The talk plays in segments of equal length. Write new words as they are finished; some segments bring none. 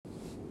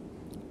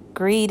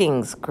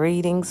Greetings.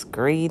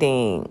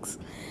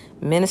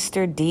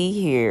 Minister D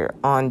here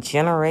on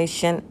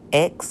Generation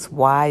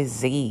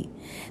XYZ,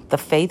 the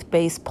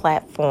faith-based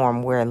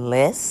platform where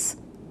less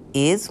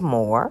is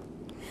more,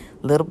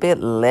 a little bit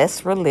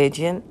less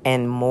religion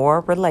and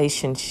more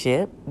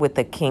relationship with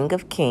the King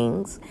of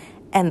Kings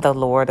and the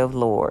Lord of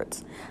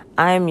Lords.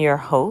 I am your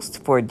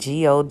host for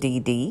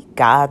GODD,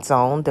 God's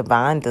Own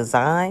Divine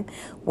Design,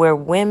 where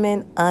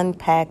women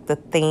unpack the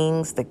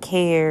things, the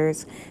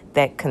cares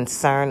that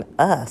concern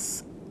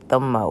us the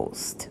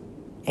most.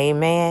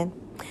 Amen.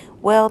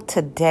 Well,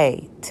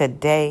 today,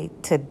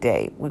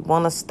 we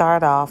want to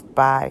start off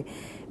by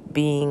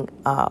being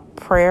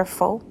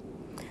prayerful.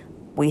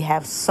 We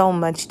have so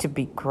much to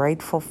be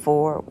grateful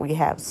for. We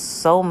have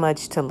so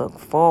much to look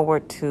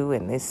forward to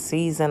in this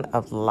season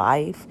of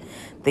life,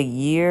 the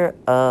year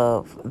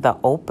of the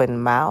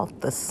open mouth,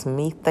 the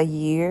Smitha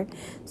year.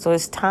 So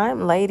it's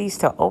time, ladies,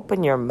 to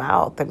open your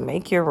mouth and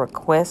make your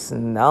requests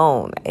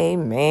known.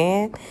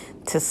 Amen.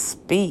 To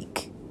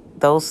speak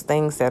those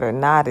things that are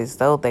not as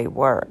though they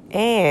were.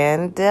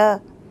 And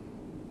to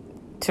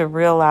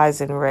realize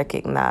and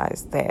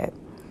recognize that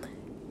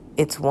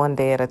it's one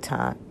day at a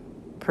time.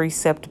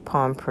 Precept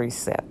upon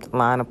precept,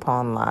 line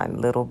upon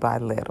line, little by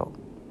little.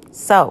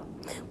 So,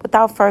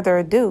 without further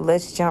ado,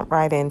 let's jump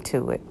right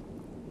into it.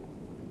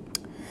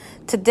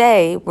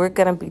 Today, we're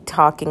going to be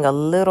talking a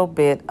little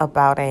bit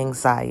about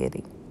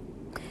anxiety.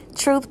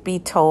 Truth be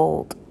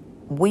told,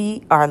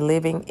 we are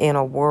living in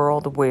a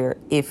world where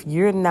if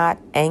you're not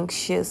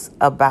anxious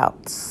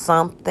about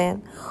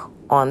something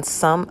on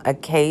some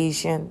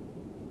occasion,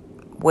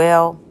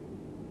 well,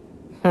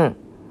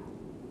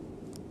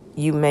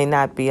 you may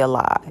not be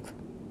alive.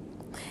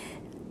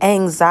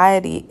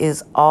 Anxiety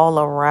is all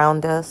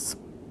around us.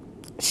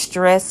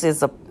 Stress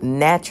is a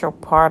natural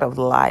part of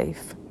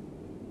life.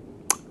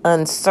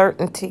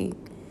 Uncertainty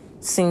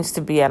seems to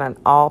be at an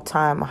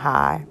all-time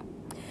high.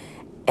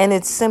 And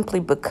it's simply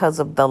because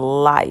of the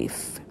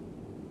life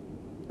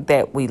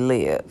that we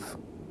live.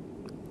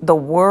 The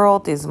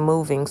world is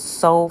moving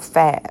so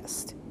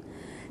fast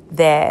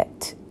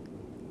that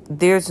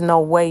there's no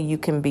way you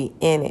can be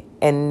in it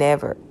and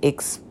never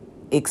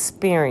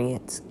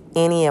experience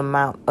any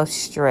amount of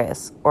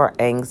stress or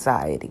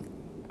anxiety.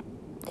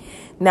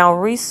 Now,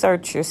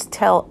 researchers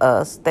tell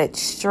us that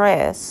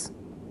stress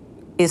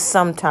is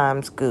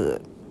sometimes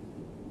good.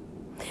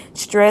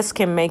 Stress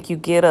can make you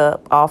get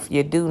up off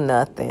your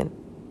do-nothing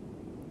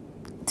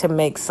to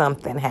make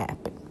something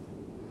happen.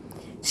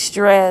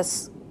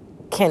 Stress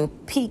can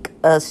pique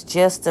us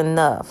just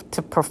enough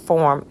to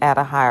perform at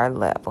a higher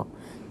level.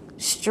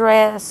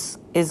 Stress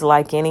is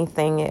like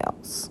anything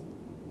else.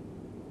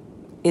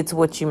 It's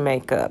what you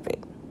make of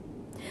it.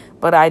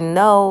 But I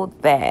know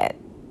that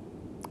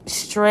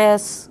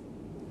stress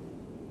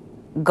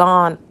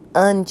gone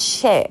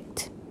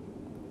unchecked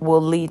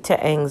will lead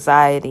to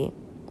anxiety.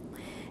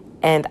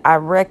 And I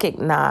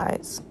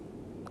recognize,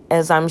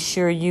 as I'm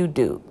sure you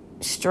do,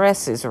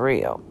 stress is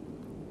real.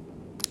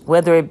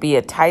 Whether it be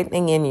a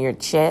tightening in your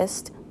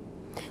chest,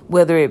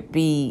 whether it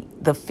be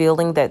the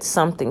feeling that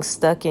something's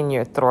stuck in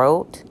your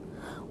throat,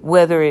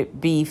 whether it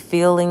be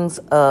feelings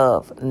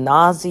of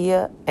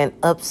nausea and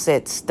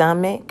upset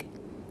stomach,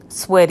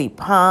 sweaty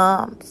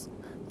palms,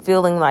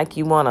 feeling like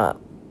you want to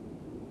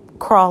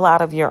crawl out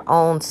of your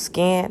own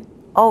skin.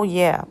 Oh,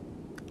 yeah,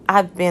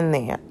 I've been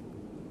there.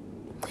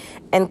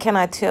 And can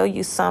I tell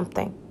you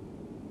something?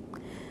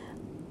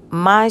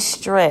 My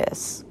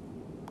stress,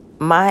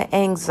 my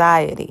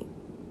anxiety,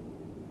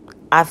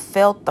 I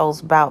felt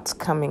those bouts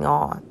coming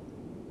on.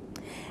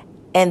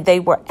 And they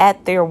were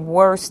at their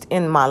worst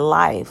in my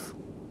life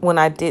when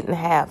I didn't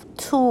have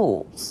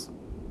tools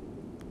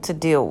to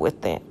deal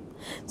with them.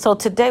 So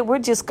today we're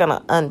just going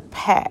to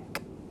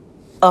unpack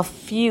a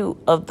few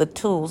of the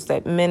tools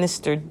that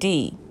Minister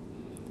D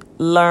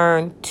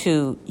learned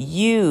to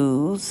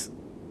use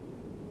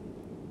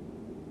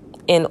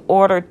in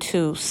order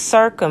to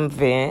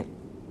circumvent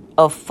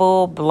a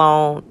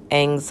full-blown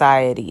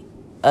anxiety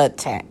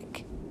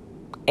attack.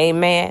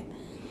 Amen.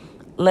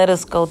 Let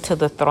us go to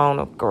the throne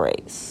of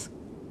grace.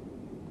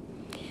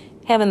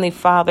 Heavenly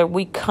Father,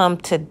 we come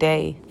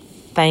today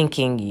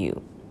thanking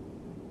you.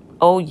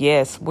 Oh,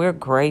 yes, we're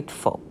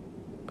grateful.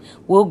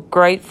 We're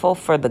grateful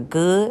for the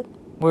good.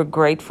 We're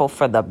grateful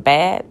for the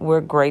bad. We're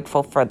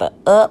grateful for the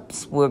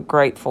ups. We're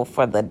grateful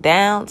for the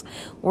downs.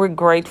 We're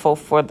grateful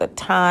for the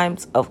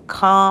times of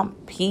calm,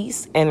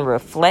 peace, and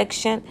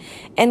reflection.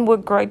 And we're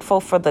grateful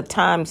for the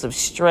times of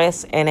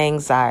stress and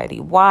anxiety.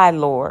 Why,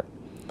 Lord?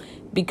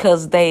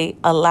 Because they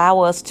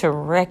allow us to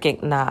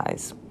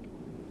recognize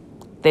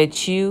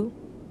that you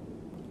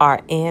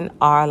are in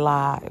our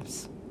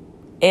lives.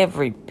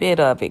 Every bit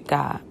of it,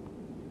 God.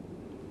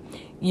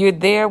 You're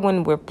there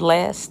when we're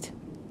blessed,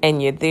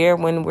 and you're there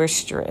when we're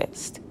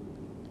stressed.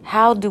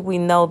 How do we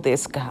know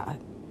this, God?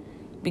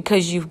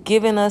 Because you've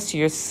given us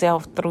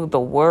yourself through the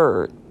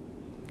word,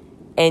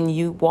 and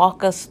you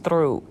walk us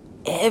through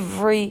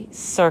every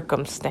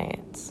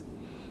circumstance.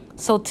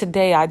 So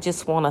today, I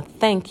just want to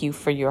thank you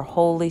for your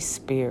Holy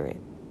Spirit.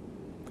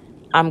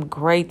 I'm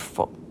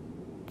grateful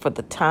for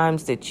the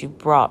times that you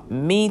brought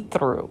me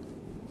through.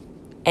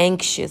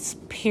 Anxious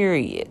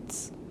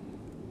periods,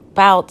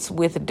 bouts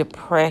with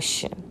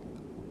depression.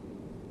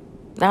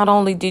 Not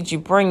only did you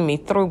bring me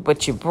through,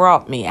 but you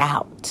brought me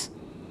out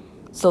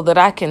so that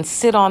I can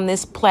sit on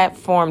this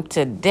platform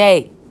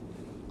today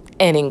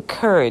and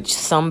encourage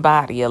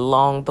somebody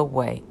along the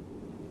way.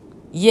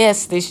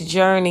 Yes, this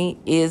journey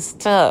is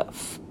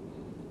tough,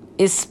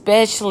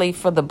 especially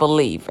for the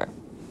believer,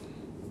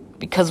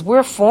 because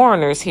we're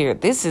foreigners here.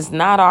 This is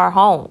not our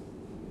home.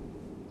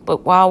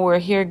 But while we're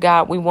here,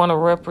 God, we want to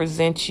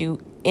represent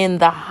you in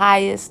the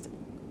highest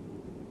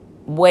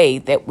way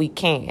that we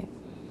can,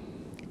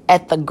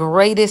 at the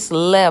greatest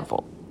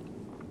level,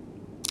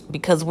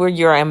 because we're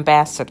your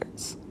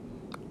ambassadors.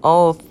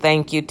 Oh,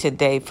 thank you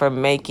today for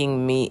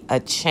making me a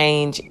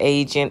change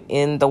agent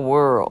in the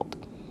world.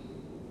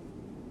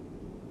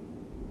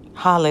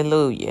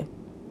 Hallelujah.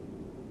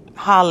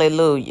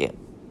 Hallelujah.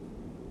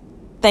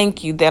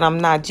 Thank you that I'm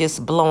not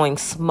just blowing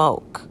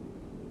smoke.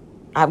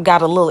 I've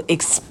got a little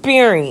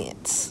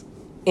experience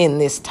in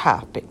this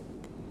topic.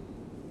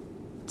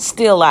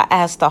 Still, I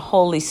ask the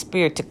Holy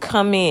Spirit to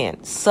come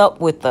in, sup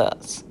with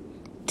us.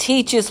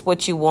 Teach us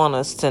what you want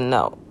us to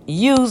know.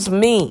 Use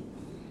me.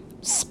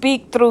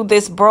 Speak through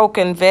this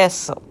broken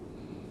vessel,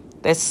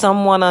 that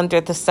someone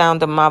under the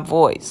sound of my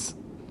voice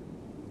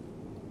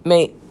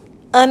may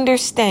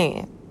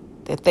understand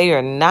that they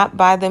are not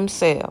by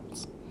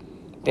themselves.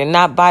 They're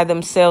not by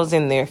themselves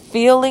in their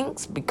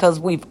feelings, because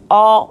we've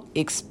all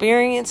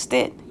experienced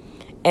it.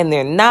 And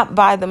they're not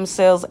by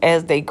themselves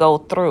as they go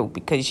through,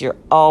 because you're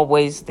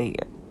always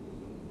there.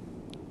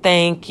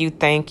 Thank you,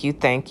 thank you,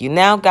 thank you.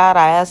 Now, God,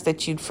 I ask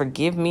that you'd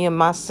forgive me of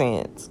my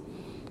sins.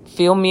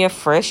 Fill me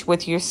afresh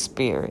with your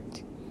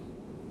spirit.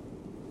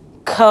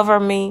 Cover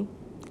me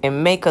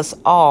and make us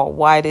all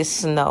white as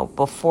snow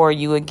before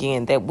you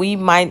again, that we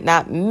might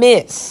not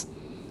miss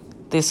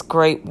this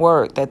great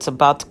word that's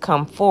about to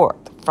come forth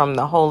from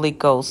the Holy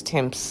Ghost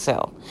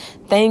himself.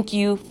 Thank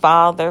you,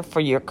 Father,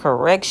 for your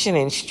correction,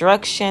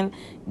 instruction,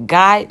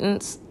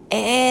 guidance,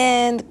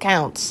 and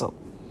counsel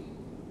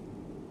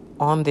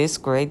on this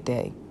great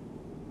day.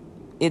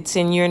 It's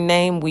in your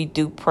name we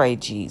do pray,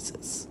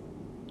 Jesus.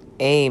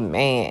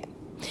 Amen.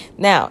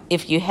 Now,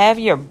 if you have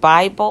your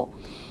Bible,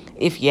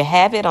 if you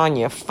have it on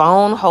your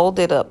phone, hold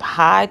it up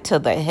high to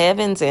the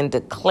heavens and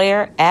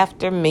declare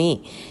after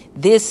me,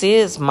 this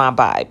is my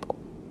Bible,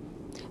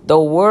 the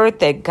word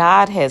that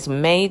God has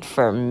made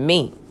for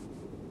me.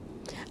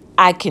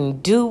 I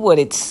can do what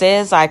it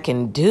says I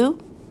can do.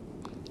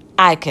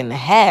 I can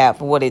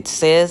have what it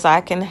says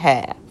I can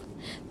have.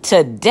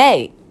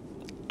 Today,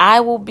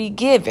 I will be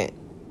given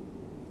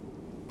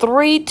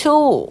 3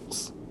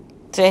 tools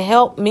to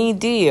help me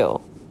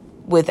deal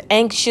with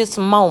anxious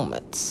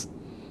moments.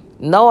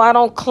 No, I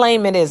don't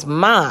claim it as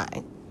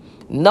mine.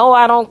 No,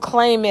 I don't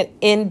claim it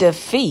in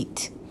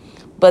defeat.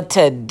 But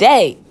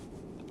today,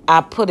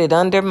 I put it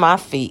under my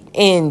feet.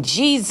 In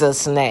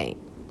Jesus' name.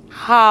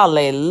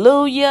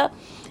 Hallelujah.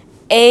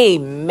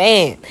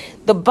 Amen.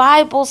 The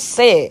Bible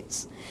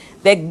says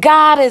that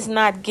God has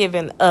not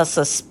given us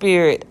a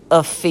spirit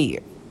of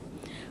fear,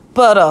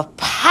 but of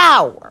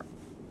power,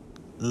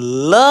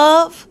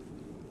 love,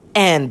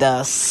 and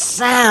a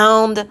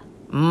sound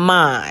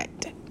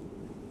mind.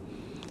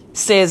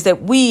 Says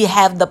that we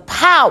have the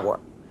power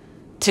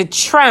to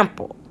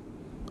trample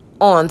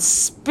on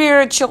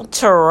spiritual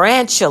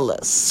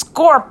tarantulas,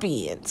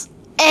 scorpions,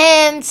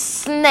 and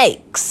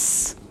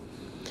snakes.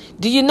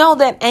 Do you know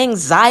that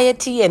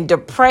anxiety and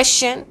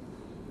depression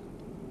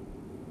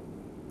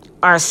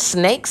are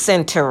snakes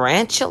and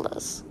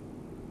tarantulas?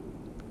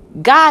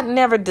 God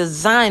never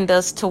designed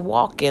us to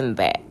walk in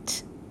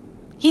that.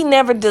 He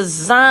never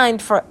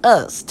designed for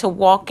us to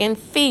walk in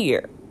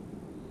fear.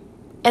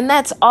 And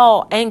that's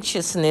all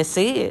anxiousness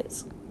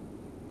is.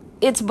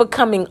 It's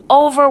becoming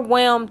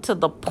overwhelmed to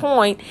the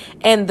point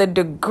and the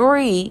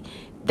degree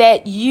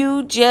that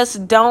you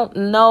just don't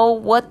know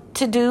what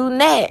to do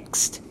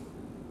next.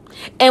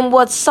 And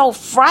what's so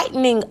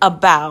frightening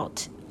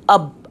about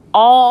a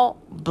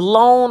all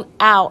blown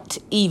out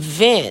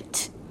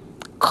event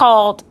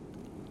called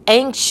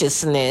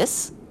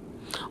anxiousness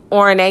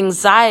or an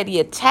anxiety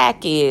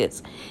attack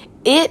is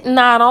it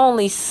not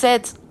only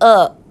sets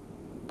up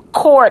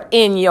court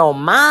in your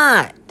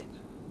mind,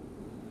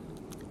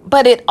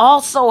 but it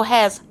also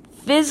has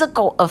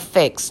physical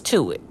effects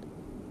to it.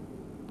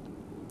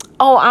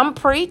 Oh, I'm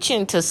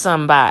preaching to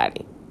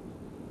somebody.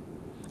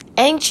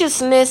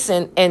 Anxiousness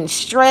and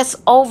stress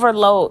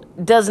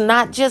overload does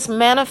not just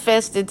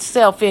manifest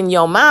itself in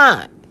your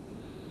mind.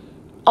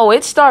 Oh,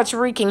 it starts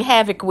wreaking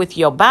havoc with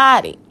your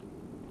body.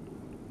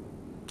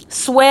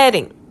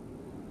 Sweating,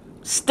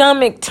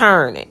 stomach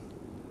turning,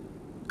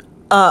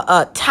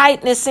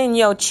 tightness in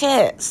your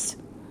chest,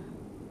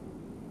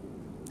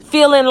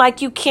 feeling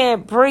like you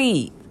can't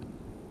breathe,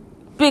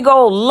 big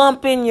old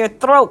lump in your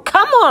throat.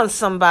 Come on,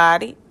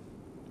 somebody.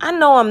 I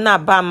know I'm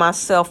not by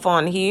myself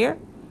on here.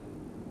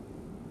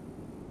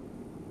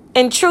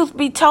 And truth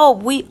be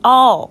told, we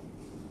all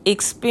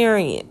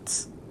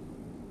experience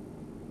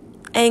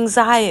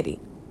anxiety.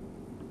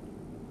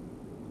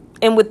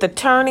 And with the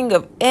turning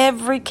of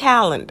every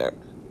calendar,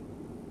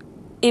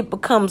 it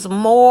becomes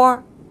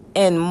more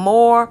and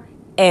more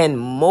and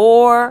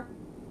more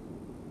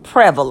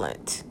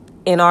prevalent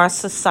in our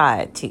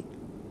society.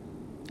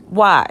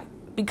 Why?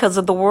 Because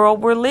of the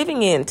world we're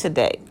living in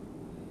today.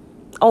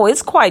 Oh,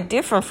 it's quite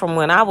different from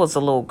when I was a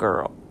little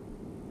girl,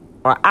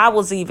 or I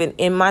was even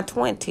in my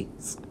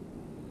 20s.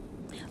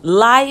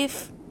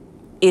 Life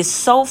is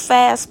so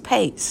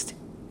fast-paced,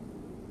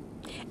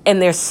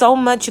 and there's so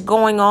much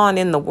going on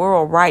in the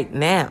world right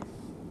now.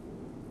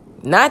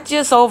 Not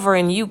just over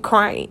in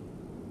Ukraine,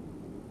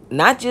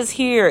 not just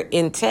here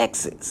in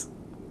Texas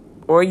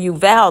or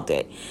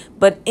Uvalde,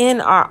 but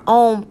in our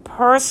own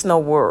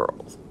personal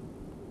world.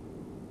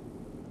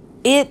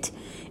 It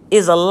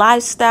is a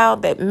lifestyle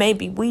that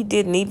maybe we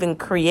didn't even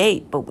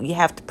create, but we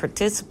have to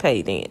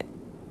participate in.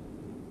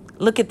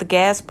 Look at the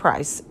gas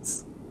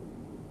prices.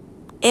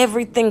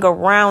 Everything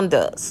around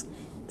us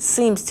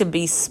seems to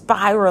be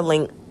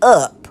spiraling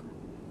up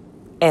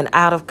and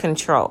out of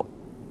control.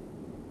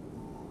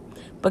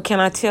 But can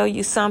I tell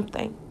you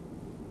something?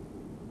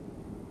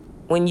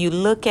 When you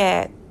look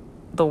at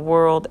the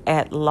world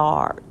at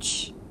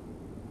large,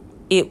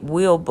 it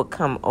will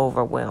become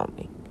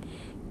overwhelming.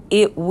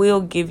 It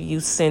will give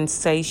you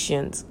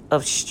sensations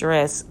of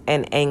stress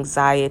and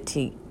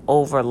anxiety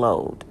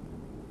overload.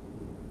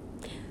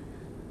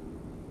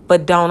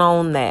 But don't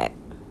own that.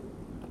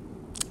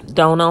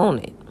 Don't own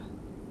it.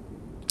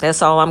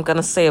 That's all I'm going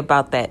to say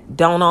about that.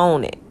 Don't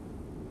own it.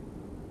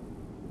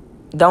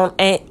 Don't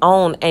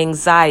own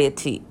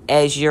anxiety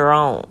as your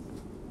own.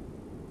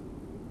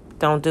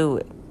 Don't do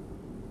it.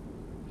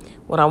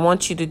 What I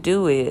want you to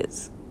do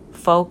is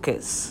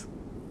focus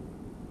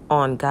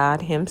on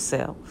God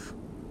Himself.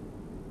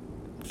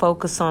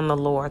 Focus on the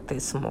Lord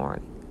this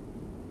morning.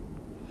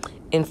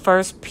 In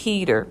 1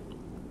 Peter,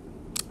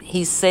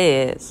 he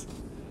says,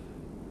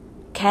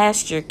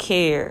 cast your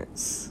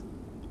cares.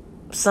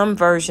 Some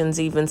versions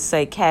even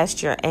say,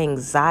 cast your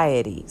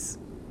anxieties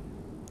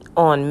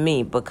on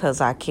me because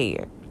I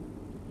care.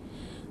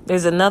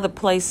 There's another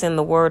place in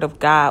the Word of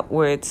God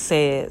where it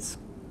says,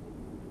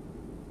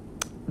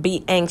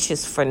 be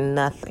anxious for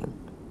nothing.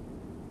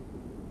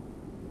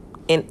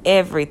 In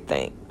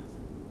everything,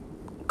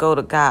 go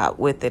to God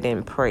with it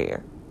in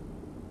prayer.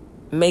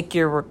 Make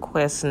your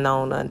requests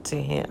known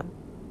unto Him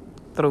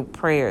through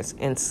prayers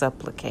and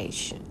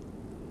supplication.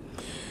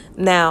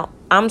 Now,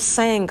 I'm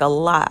saying a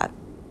lot,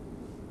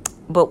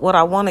 but what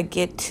I want to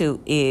get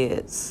to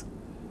is,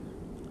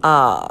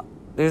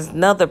 there's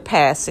another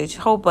passage,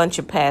 whole bunch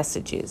of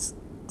passages.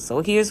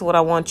 So here's what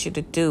I want you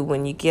to do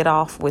when you get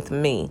off with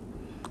me.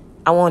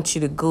 I want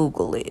you to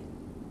Google it.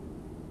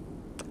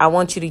 I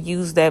want you to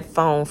use that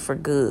phone for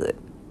good.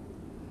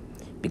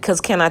 Because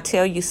can I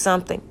tell you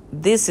something?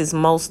 This is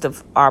most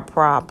of our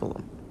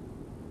problem.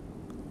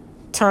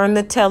 Turn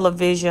the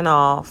television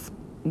off.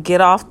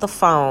 Get off the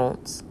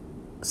phones.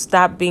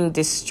 Stop being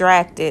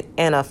distracted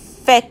and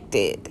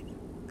affected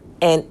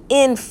and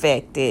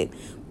infected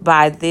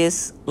by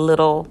this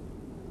little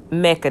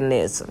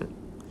mechanism.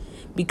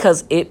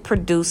 Because it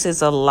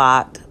produces a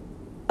lot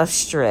of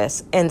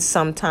stress and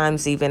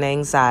sometimes even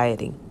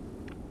anxiety.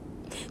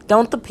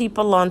 Don't the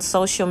people on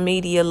social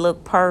media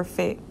look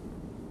perfect?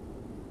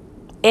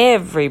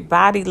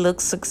 Everybody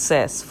looks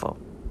successful.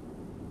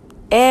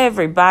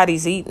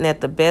 Everybody's eating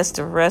at the best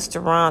of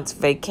restaurants,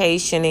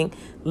 vacationing,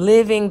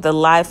 living the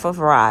life of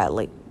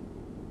Riley.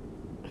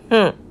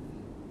 I'm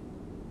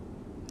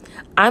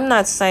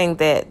not saying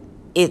that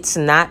it's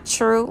not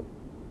true,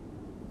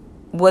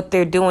 what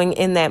they're doing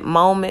in that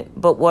moment,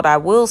 but what I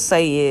will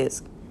say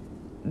is,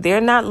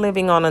 they're not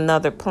living on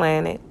another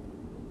planet.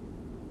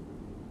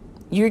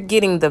 You're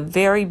getting the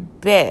very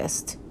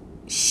best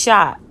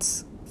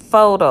shots,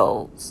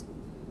 photos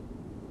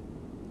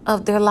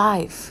of their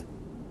life.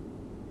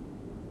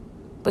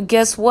 But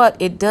guess what?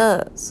 It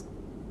does.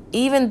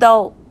 Even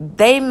though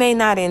they may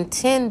not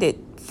intend it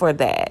for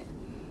that,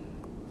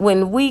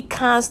 when we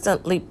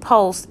constantly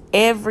post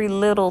every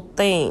little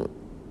thing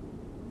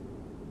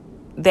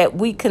that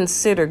we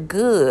consider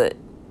good,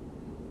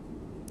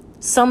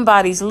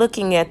 somebody's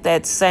looking at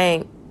that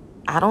saying,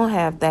 I don't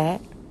have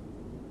that.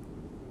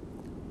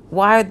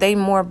 Why are they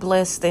more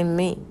blessed than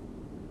me?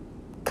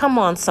 Come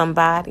on,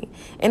 somebody.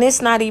 And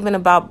it's not even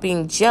about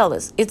being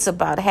jealous. It's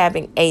about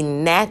having a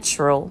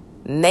natural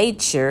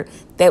nature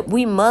that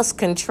we must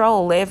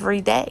control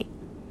every day.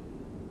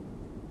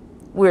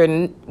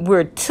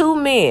 We're two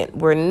men.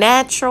 We're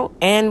natural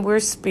and we're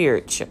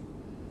spiritual.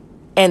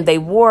 And they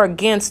war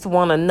against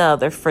one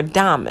another for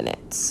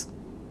dominance.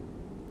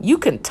 You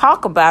can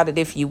talk about it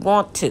if you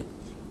want to.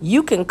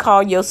 You can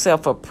call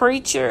yourself a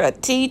preacher, a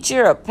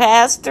teacher, a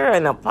pastor,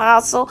 an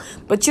apostle,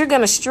 but you're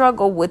going to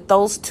struggle with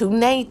those two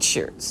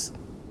natures.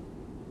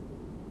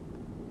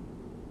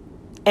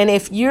 And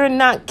if you're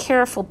not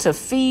careful to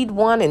feed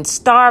one and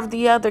starve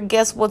the other,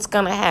 guess what's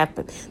going to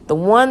happen? The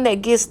one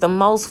that gets the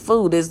most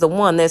food is the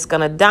one that's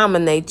going to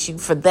dominate you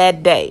for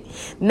that day.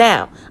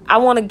 Now, I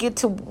want to get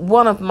to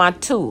one of my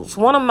tools.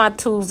 One of my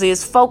tools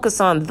is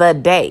focus on the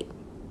day.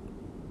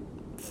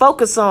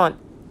 Focus on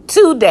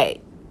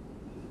today.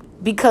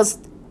 because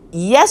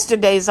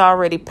yesterday's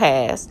already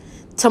passed.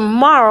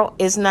 Tomorrow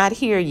is not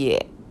here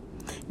yet.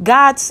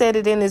 God said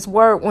it in his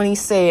word when he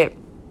said,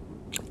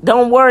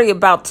 don't worry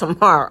about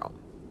tomorrow.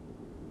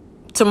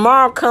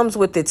 Tomorrow comes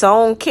with its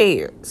own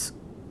cares.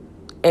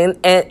 And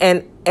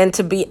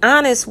to be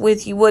honest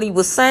with you, what he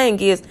was saying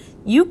is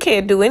you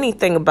can't do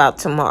anything about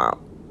tomorrow.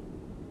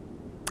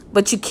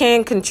 But you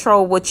can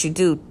control what you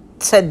do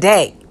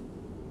today.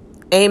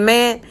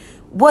 Amen.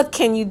 What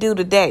can you do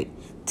today?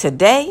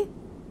 Today,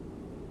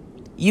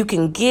 you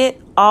can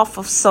get off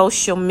of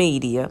social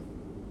media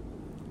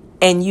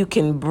and you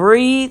can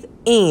breathe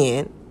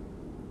in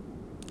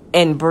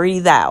and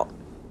breathe out.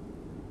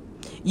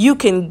 You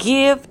can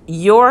give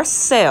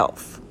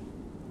yourself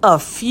a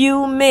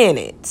few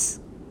minutes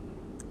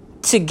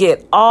to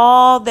get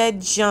all that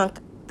junk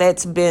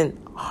that's been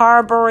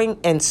harboring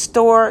and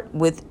stored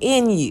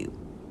within you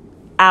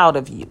out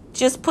of you.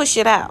 Just push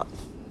it out.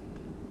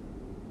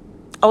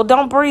 Oh,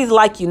 don't breathe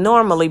like you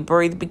normally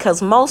breathe,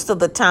 because most of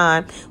the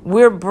time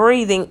we're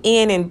breathing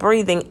in and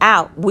breathing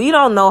out. We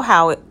don't know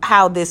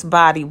how this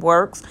body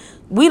works.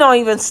 We don't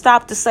even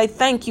stop to say,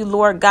 thank you,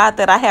 Lord God,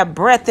 that I have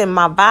breath in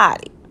my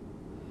body.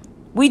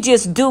 We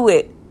just do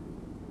it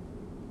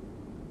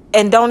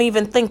and don't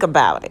even think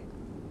about it.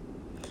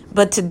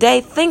 But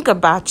today, think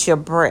about your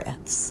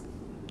breaths.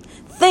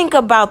 Think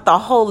about the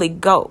Holy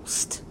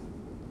Ghost.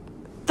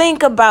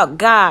 Think about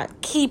God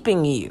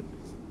keeping you.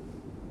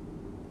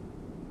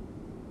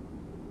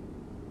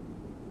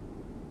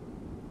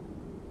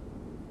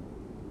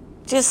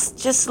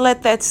 Just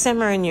let that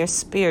simmer in your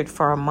spirit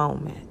for a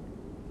moment.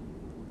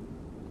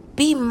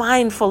 Be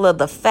mindful of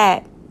the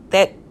fact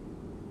that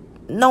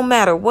no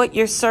matter what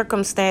your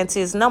circumstance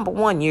is, number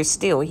one, you're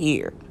still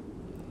here.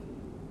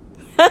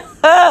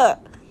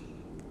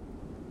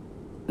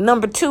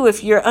 Number two,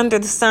 if you're under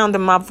the sound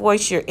of my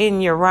voice, you're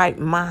in your right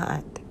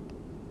mind.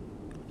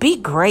 Be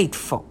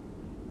grateful.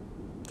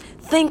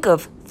 Think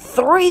of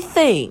 3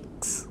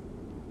 things.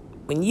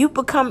 When you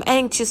become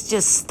anxious,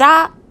 just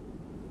stop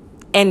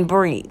and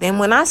breathe. And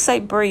when I say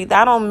breathe,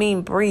 I don't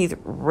mean breathe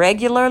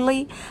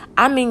regularly.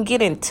 I mean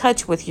get in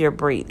touch with your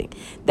breathing.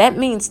 That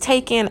means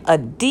take in a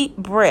deep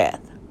breath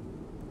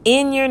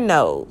in your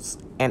nose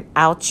and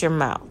out your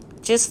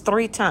mouth. Just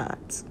 3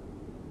 times.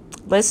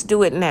 Let's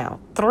do it now.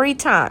 3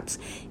 times.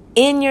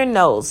 In your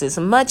nose, as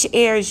much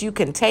air as you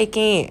can take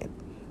in.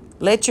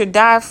 Let your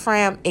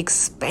diaphragm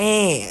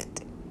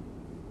expand.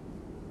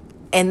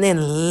 And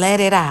then let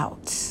it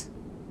out.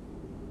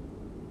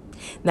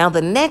 Now,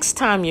 the next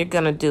time you're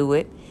going to do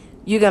it,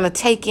 you're going to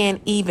take in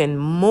even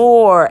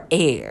more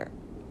air.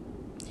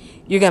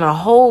 You're going to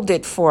hold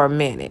it for a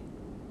minute.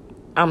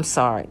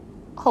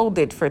 Hold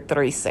it for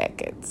 3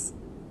 seconds.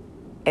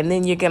 And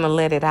then you're going to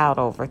let it out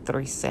over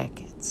 3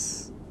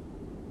 seconds.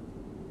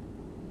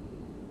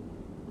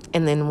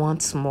 And then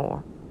once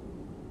more.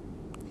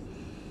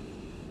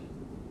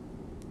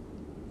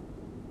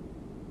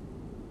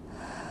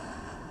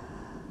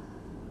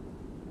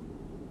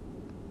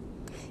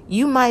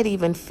 You might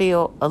even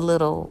feel a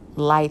little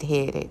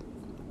lightheaded.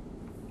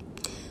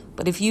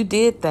 But if you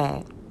did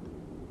that,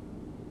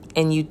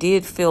 and you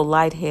did feel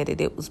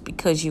lightheaded, it was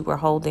because you were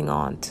holding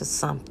on to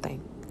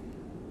something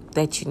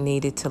that you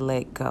needed to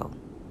let go.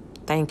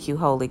 Thank you,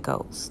 Holy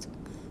Ghost.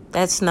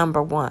 That's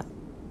number 1.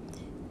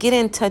 Get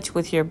in touch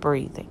with your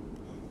breathing.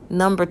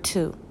 Number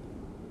 2,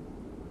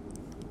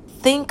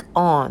 think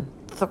on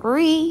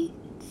 3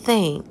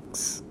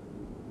 things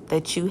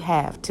that you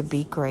have to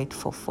be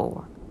grateful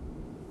for.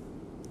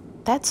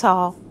 That's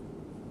all.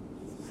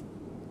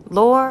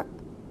 Lord,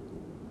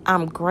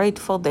 I'm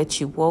grateful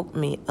that you woke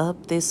me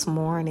up this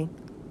morning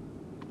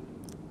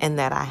and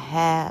that I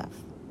have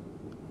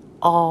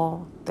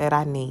all that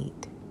I need.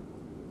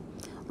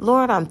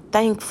 Lord, I'm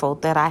thankful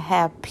that I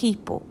have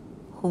people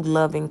who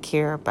love and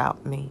care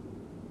about me.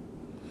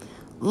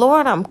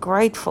 Lord, I'm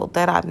grateful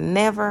that I've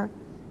never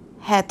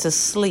had to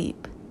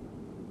sleep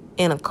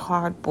in a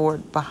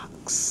cardboard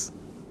box.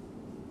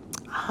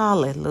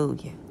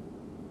 Hallelujah.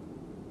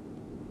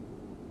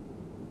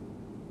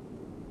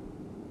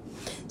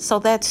 So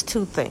that's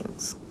 2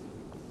 things.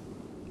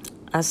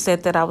 I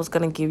said that I was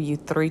going to give you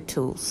 3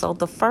 tools. So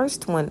the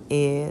first one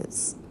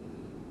is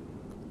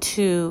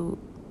to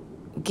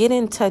get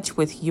in touch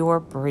with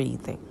your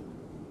breathing.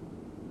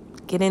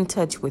 Get in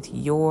touch with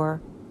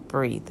your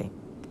breathing.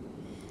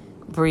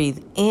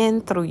 Breathe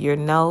in through your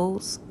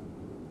nose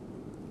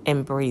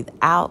and breathe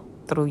out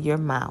through your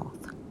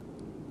mouth.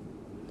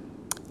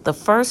 The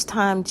first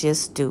time,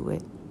 just do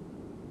it.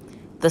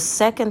 The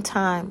second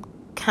time,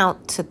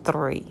 count to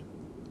 3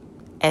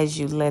 as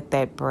you let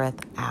that breath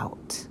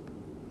out.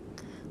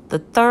 The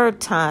third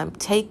time,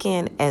 take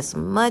in as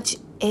much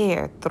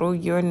air through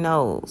your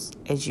nose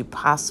as you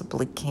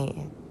possibly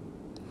can.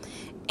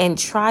 And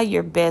try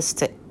your best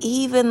to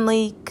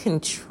evenly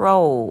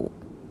control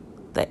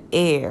the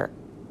air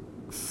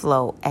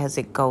flow as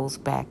it goes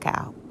back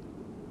out.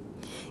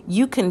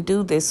 You can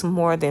do this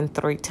more than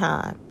 3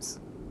 times.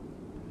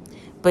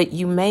 But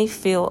you may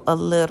feel a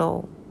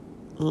little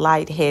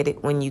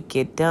lightheaded when you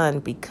get done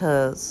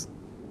because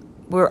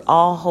we're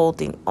all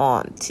holding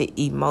on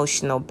to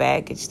emotional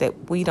baggage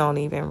that we don't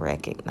even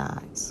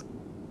recognize.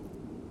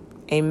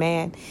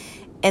 Amen.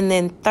 And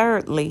then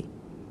thirdly,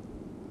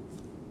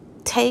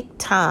 take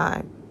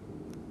time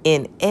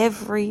in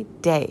every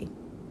day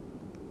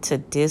to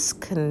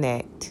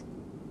disconnect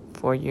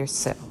for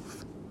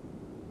yourself.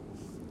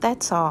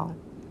 That's all.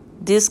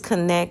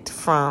 Disconnect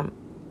from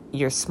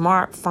your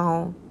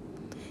smartphone.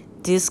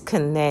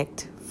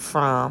 Disconnect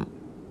from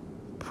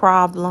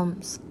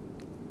problems,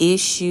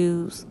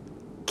 issues,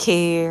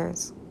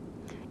 cares,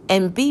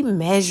 and be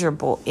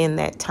measurable in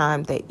that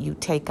time that you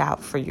take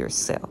out for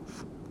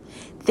yourself.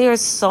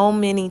 There's so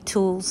many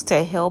tools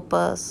to help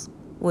us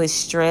with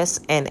stress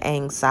and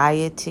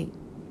anxiety.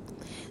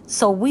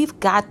 So we've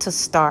got to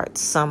start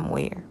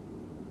somewhere.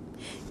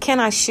 Can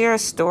I share a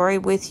story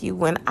with you?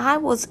 When I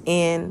was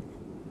in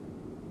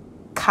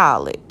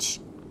college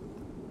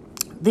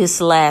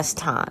this last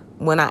time,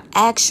 when I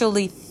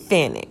actually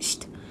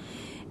finished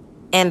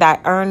and I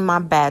earned my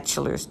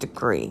bachelor's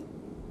degree,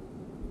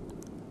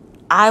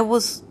 I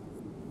was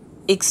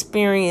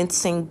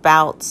experiencing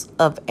bouts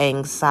of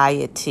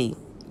anxiety.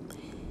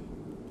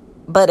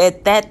 But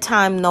at that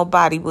time,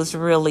 nobody was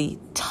really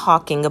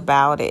talking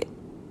about it.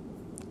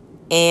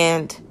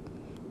 And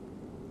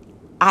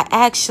I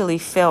actually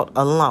felt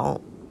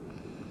alone.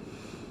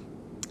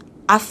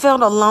 I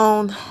felt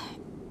alone,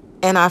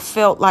 and I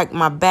felt like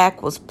my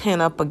back was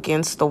pinned up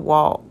against the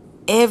wall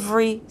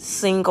every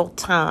single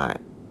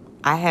time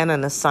I had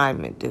an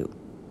assignment due.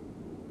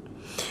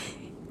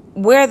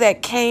 Where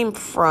that came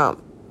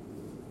from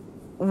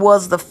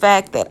was the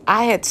fact that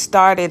I had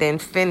started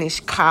and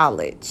finished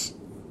college.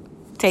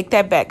 Take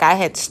that back. I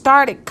had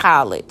started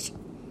college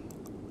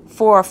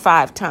 4 or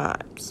 5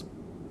 times.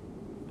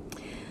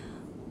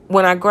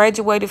 When I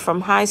graduated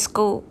from high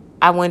school,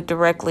 I went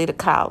directly to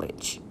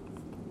college.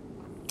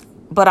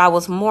 But I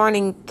was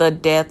mourning the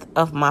death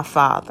of my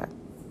father.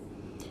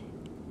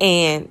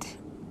 And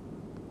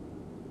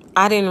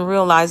I didn't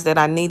realize that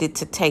I needed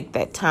to take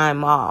that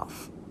time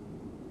off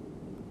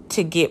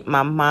to get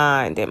my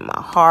mind and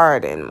my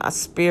heart and my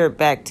spirit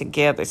back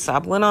together. So I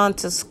went on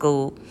to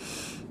school.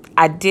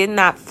 I did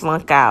not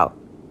flunk out,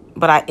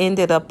 but I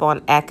ended up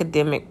on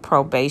academic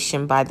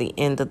probation by the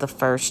end of the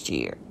first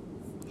year.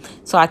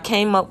 So I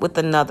came up with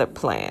another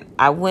plan.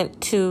 I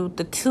went to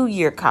the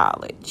 2-year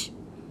college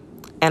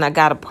and I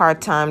got a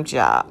part-time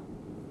job.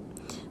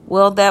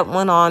 Well, that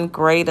went on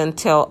great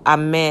until I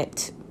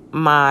met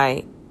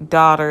my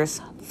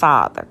daughter's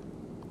father.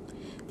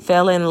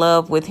 Fell in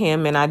love with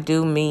him, and I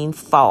do mean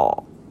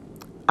fall.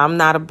 I'm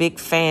not a big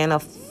fan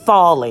of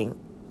falling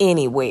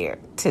anywhere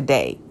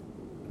today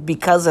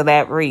because of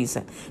that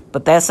reason.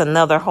 But that's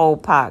another whole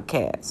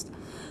podcast.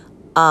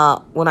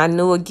 When I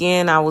knew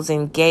again, I was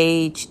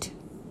engaged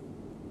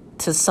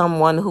to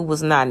someone who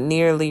was not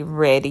nearly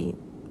ready.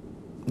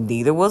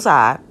 Neither was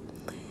I.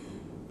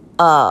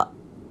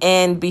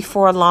 And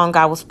before long,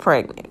 I was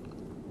pregnant.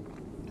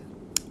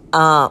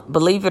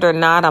 Believe it or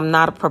not, I'm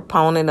not a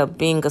proponent of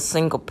being a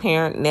single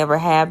parent. Never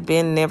have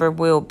been, never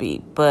will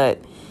be.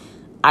 But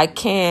I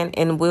can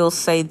and will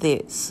say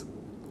this.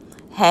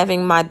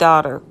 Having my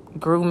daughter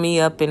grew me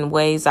up in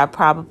ways I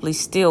probably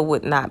still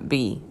would not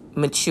be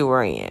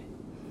mature in.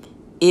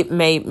 It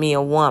made me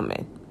a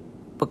woman.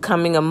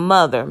 Becoming a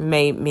mother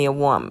made me a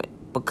woman.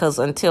 Because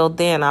until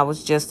then, I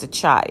was just a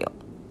child.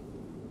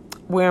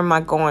 Where am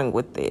I going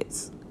with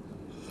this?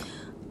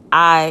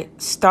 I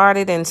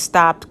started and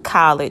stopped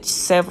college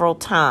several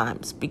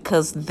times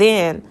because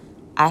then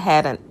I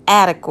had an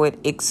adequate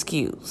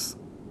excuse.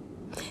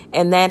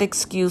 And that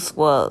excuse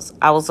was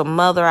I was a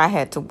mother. I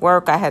had to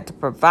work. I had to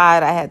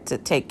provide. I had to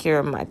take care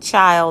of my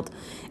child.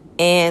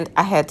 And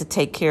I had to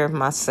take care of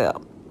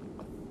myself.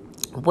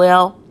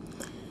 Well,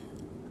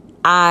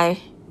 I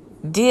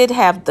did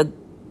have the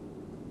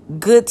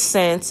good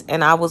sense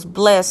and I was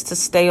blessed to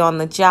stay on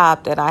the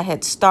job that I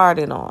had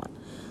started on.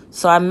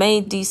 So I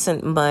made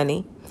decent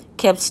money.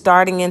 Kept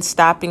starting and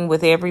stopping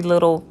with every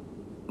little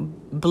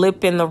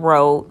blip in the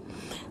road.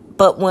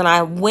 But when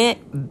I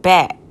went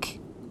back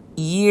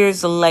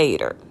years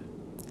later,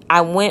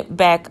 I went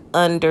back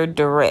under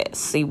duress.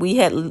 See, we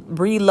had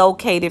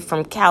relocated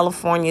from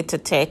California to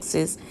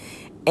Texas,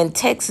 and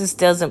Texas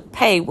doesn't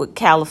pay what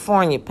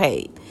California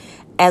paid.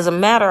 As a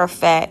matter of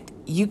fact,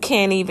 you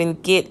can't even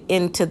get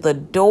into the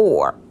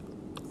door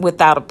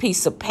without a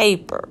piece of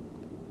paper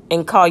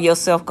and call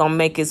yourself gonna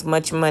make as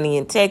much money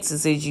in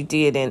Texas as you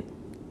did in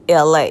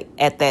LA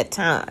at that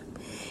time.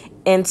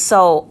 And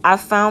so I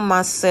found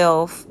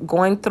myself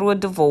going through a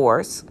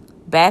divorce,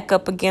 back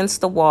up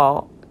against the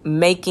wall,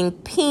 making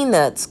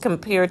peanuts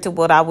compared to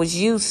what I was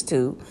used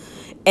to,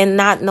 and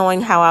not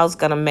knowing how I was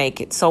going to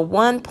make it. So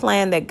one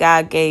plan that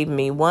God gave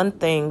me, one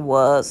thing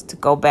was to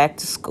go back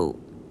to school.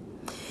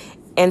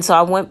 And so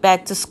I went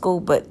back to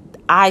school, but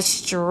I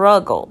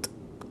struggled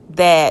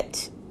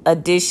that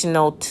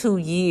additional 2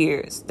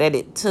 years that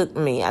it took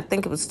me. I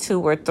think it was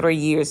 2 or 3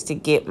 years to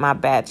get my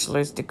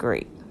bachelor's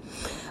degree.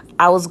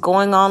 I was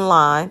going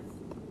online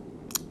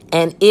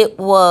and it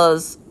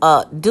was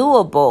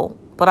doable,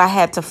 but I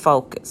had to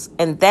focus.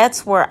 And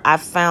that's where I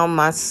found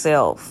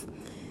myself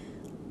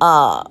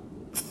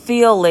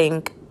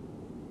feeling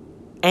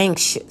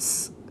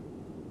anxious,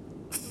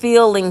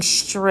 feeling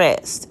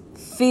stressed,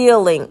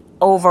 feeling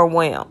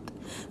overwhelmed,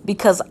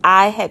 because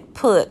I had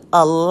put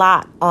a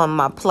lot on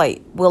my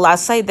plate. Will I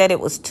say that it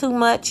was too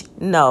much?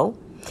 No.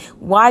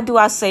 Why do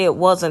I say it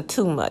wasn't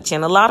too much?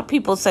 And a lot of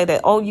people say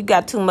that, oh, you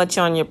got too much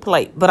on your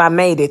plate, but I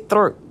made it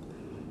through.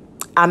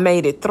 I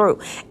made it through.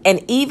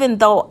 And even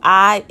though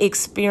I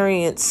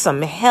experienced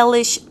some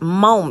hellish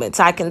moments,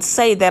 I can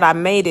say that I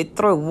made it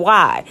through.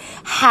 Why?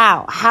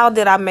 How? How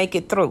did I make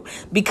it through?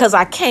 Because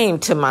I came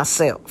to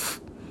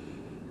myself.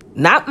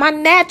 Not my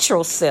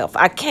natural self.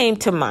 I came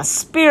to my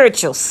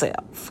spiritual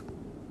self.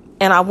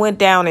 And I went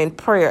down in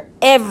prayer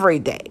every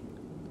day.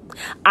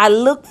 I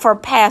looked for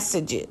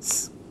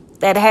passages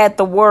that had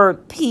the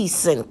word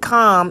peace and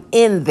calm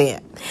in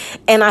them.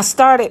 And I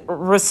started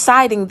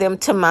reciting them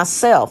to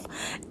myself.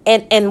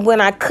 And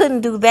when I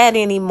couldn't do that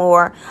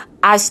anymore,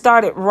 I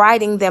started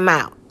writing them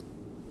out.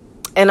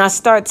 And I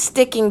started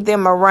sticking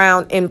them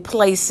around in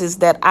places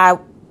that I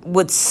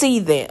would see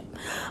them.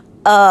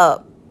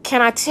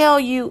 Can I tell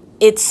you,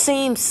 it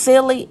seemed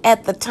silly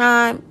at the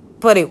time,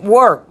 but it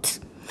worked.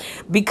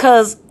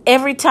 Because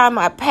every time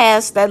I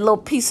passed that little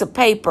piece of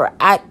paper,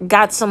 I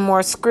got some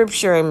more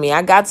scripture in me.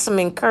 I got some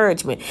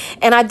encouragement.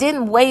 And I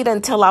didn't wait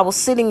until I was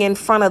sitting in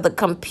front of the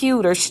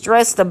computer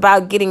stressed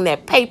about getting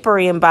that paper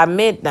in by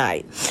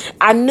midnight.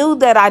 I knew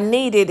that I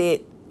needed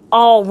it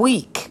all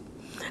week.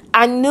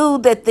 I knew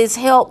that this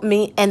helped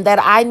me and that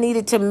I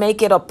needed to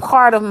make it a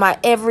part of my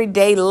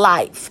everyday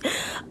life.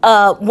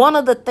 One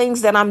of the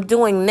things that I'm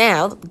doing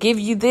now, give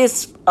you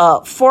this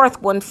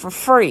fourth one for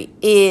free,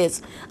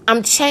 is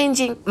I'm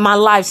changing my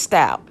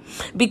lifestyle.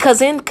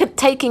 Because in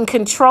taking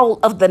control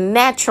of the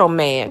natural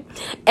man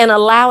and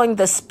allowing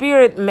the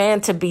spirit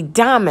man to be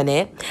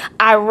dominant,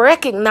 I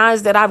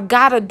recognize that I've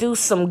got to do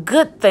some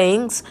good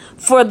things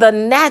for the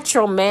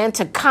natural man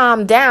to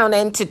calm down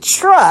and to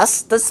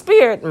trust the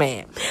spirit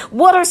man.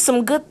 What are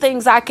some good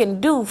things I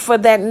can do for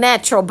that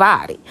natural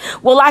body?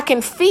 Well, I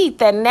can feed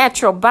that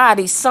natural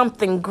body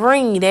something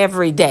green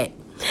every day.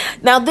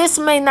 Now, this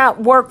may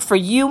not work for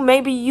you.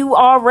 Maybe you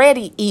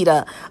already eat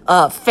a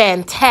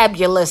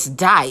fantabulous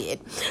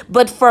diet.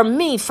 But for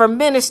me, for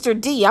Minister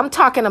D, I'm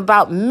talking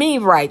about me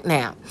right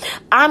now.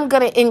 I'm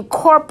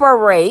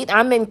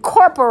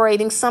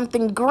incorporating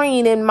something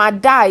green in my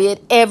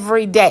diet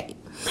every day.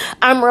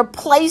 I'm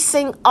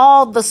replacing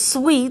all the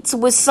sweets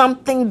with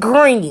something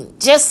green,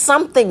 just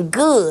something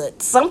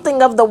good,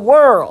 something of the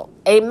world.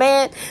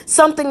 Amen.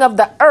 Something of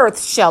the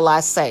earth, shall I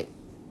say.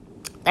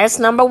 That's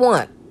number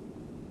one.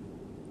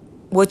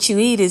 What you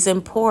eat is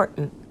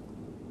important.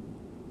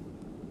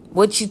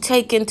 What you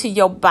take into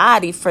your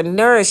body for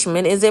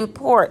nourishment is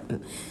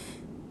important.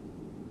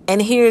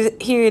 And here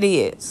it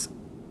is.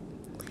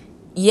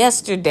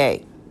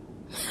 Yesterday.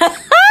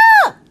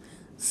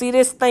 See,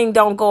 this thing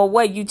don't go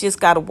away. You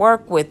just got to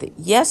work with it.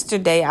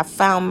 Yesterday, I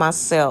found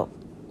myself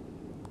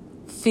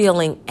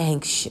feeling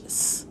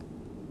anxious.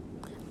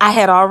 I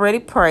had already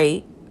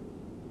prayed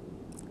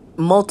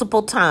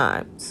multiple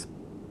times.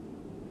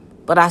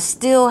 But I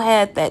still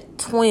had that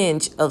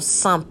twinge of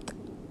something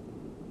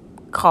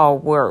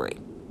called worry.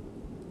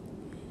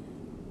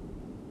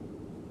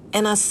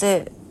 And I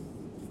said,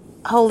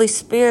 Holy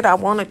Spirit, I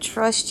want to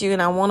trust you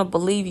and I want to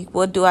believe you.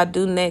 What do I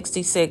do next?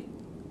 He said,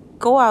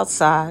 go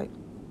outside.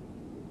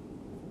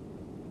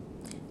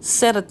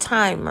 Set a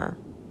timer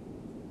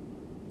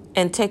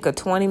and take a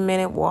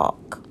 20-minute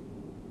walk.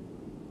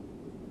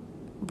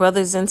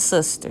 Brothers and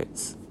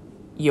sisters,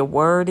 your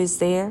word is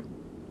there.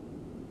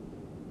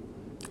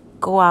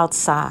 Go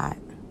outside.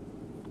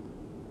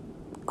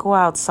 Go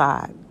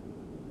outside.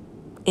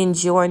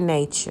 Enjoy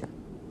nature.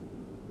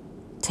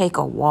 Take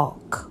a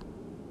walk.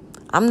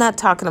 I'm not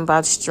talking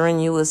about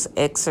strenuous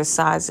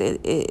exercise.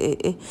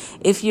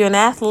 If you're an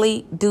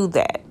athlete, do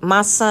that.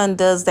 My son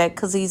does that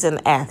because he's an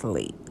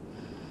athlete.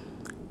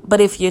 But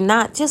if you're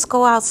not, just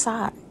go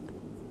outside.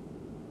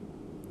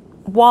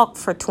 Walk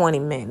for 20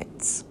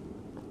 minutes.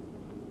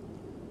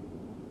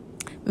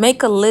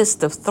 Make a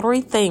list of 3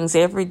 things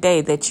every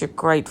day that you're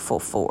grateful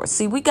for.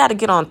 See, we got to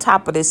get on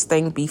top of this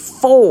thing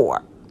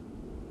before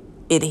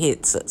it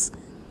hits us.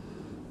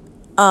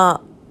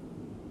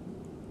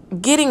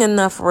 Getting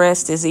enough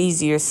rest is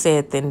easier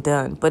said than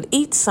done, but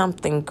eat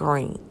something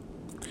green.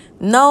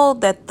 Know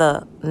that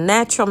the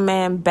natural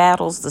man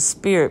battles the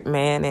spirit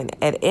man, and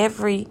at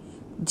every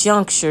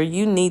juncture,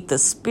 you need the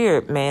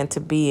spirit man to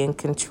be in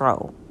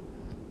control.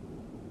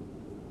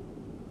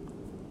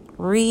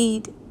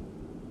 Read,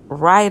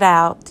 write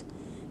out,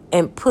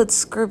 and put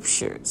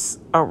scriptures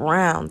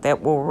around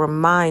that will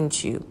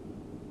remind you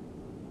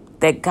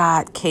that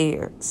God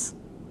cares.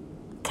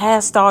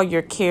 Cast all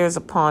your cares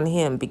upon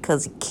him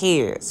because he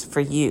cares for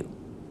you.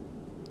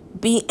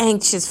 Be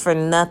anxious for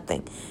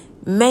nothing.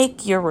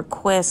 Make your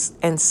requests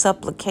and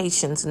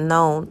supplications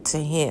known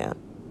to him.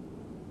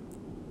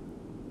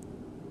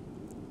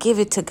 Give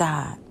it to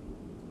God.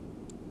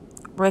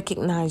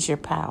 Recognize your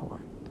power.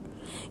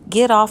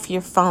 Get off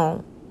your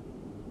phone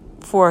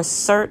for a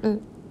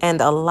certain and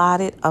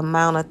allotted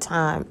amount of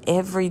time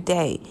every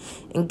day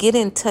and get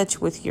in touch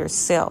with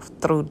yourself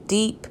through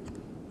deep,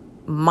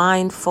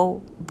 mindful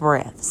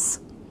breaths.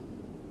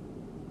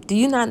 Do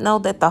you not know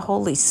that the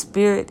Holy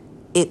Spirit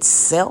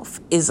itself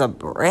is a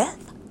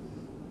breath?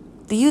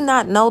 Do you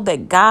not know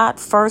that God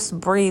first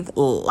breathed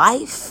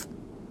life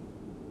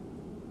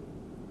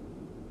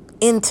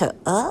into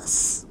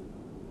us?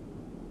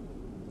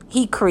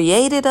 He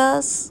created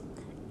us,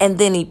 and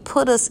then he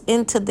put us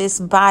into this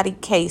body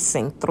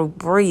casing through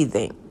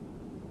breathing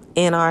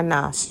in our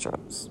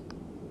nostrils.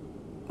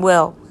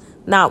 Well,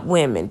 not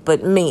women,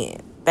 but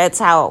men. That's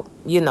how,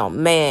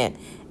 man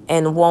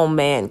and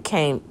woman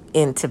came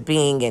into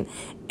being.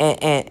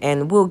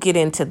 And we'll get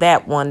into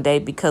that one day,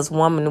 because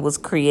woman was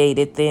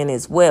created then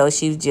as well.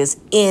 She was just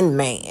in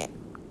man.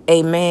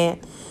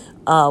 Amen.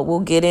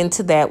 We'll get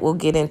into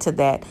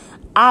that.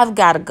 I've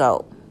got to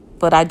go.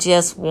 But I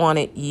just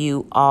wanted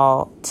you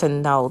all to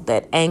know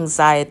that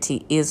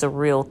anxiety is a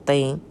real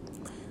thing.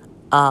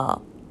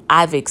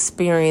 I've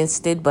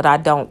experienced it, but I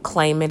don't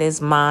claim it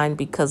as mine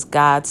because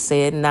God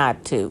said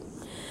not to.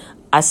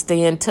 I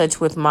stay in touch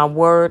with my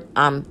word.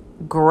 I'm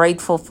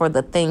grateful for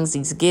the things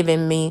he's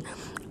given me.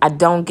 I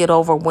don't get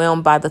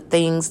overwhelmed by the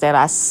things that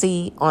I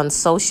see on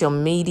social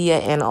media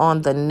and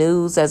on the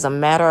news. As a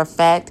matter of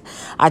fact,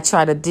 I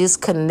try to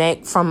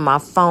disconnect from my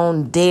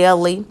phone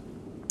daily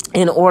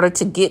in order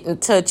to get in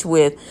touch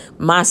with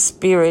my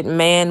spirit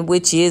man,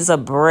 which is a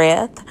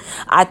breath.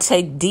 I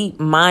take deep,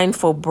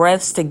 mindful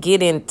breaths to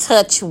get in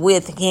touch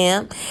with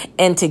him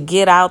and to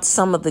get out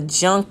some of the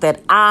junk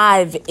that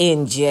I've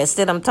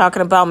ingested. I'm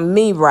talking about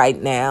me right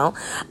now.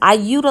 I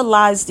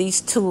utilize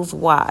these tools.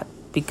 Why?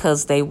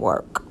 Because they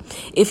work.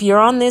 If you're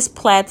on this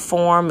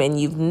platform and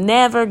you've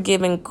never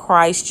given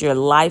Christ your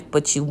life,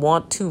 but you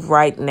want to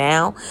right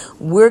now,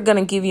 we're going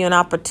to give you an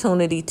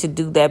opportunity to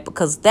do that,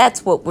 because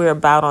that's what we're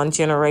about on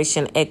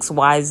Generation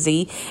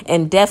XYZ,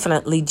 and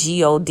definitely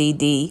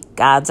GODD,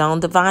 God's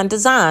Own Divine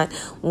Design,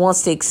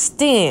 wants to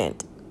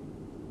extend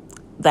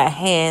the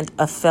hand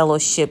of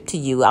fellowship to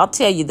you. I'll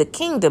tell you, the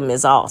kingdom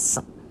is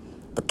awesome.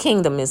 The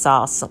kingdom is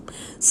awesome.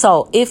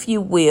 So if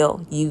you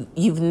will,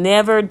 you've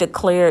never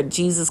declared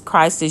Jesus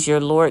Christ as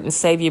your Lord and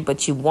Savior,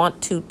 but you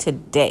want to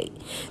today,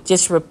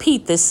 just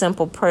repeat this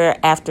simple prayer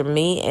after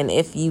me. And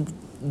if you've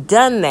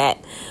done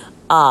that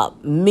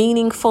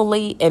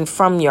meaningfully and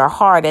from your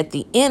heart, at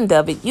the end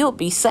of it, you'll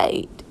be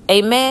saved.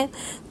 Amen.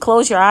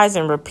 Close your eyes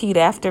and repeat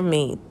after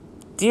me.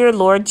 Dear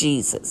Lord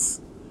Jesus,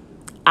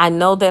 I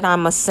know that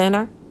I'm a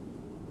sinner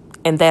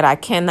and that I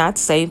cannot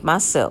save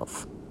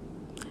myself.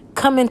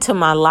 Come into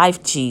my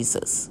life,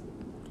 Jesus.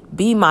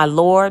 Be my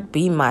Lord,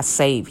 be my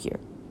Savior.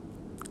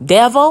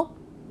 Devil,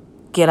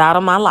 get out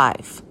of my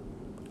life.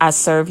 I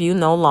serve you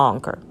no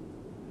longer.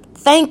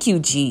 Thank you,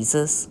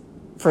 Jesus,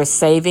 for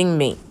saving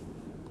me.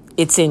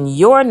 It's in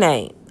your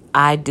name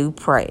I do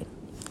pray.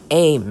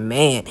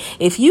 Amen.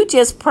 If you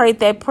just prayed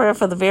that prayer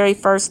for the very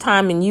first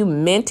time and you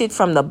meant it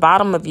from the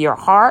bottom of your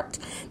heart,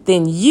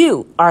 then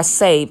you are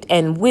saved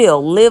and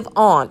will live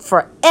on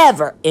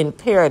forever in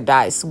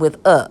paradise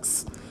with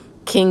us,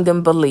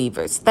 kingdom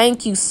believers.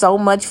 Thank you so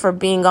much for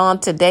being on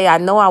today. I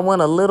know I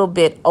went a little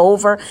bit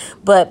over,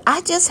 but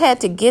I just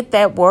had to get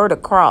that word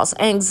across.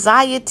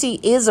 Anxiety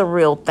is a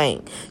real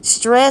thing.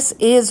 Stress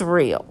is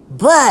real,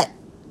 but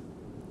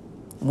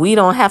we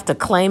don't have to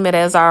claim it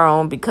as our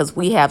own, because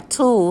we have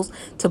tools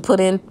to put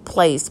in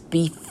place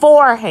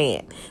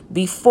beforehand,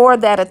 before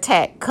that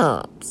attack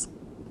comes,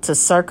 to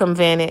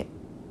circumvent it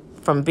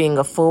from being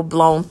a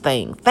full-blown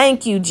thing.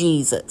 Thank you,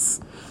 Jesus,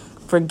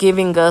 for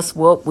giving us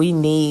what we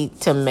need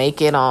to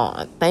make it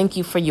on. Thank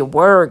you for your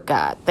word,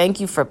 God. Thank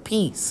you for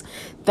peace.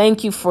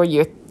 Thank you for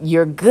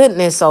your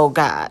goodness, oh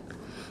God.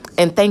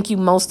 And thank you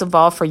most of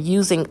all for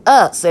using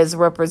us as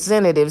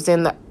representatives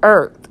in the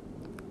earth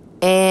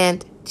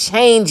and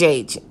change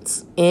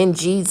agents. In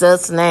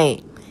Jesus'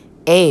 name,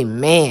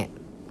 amen.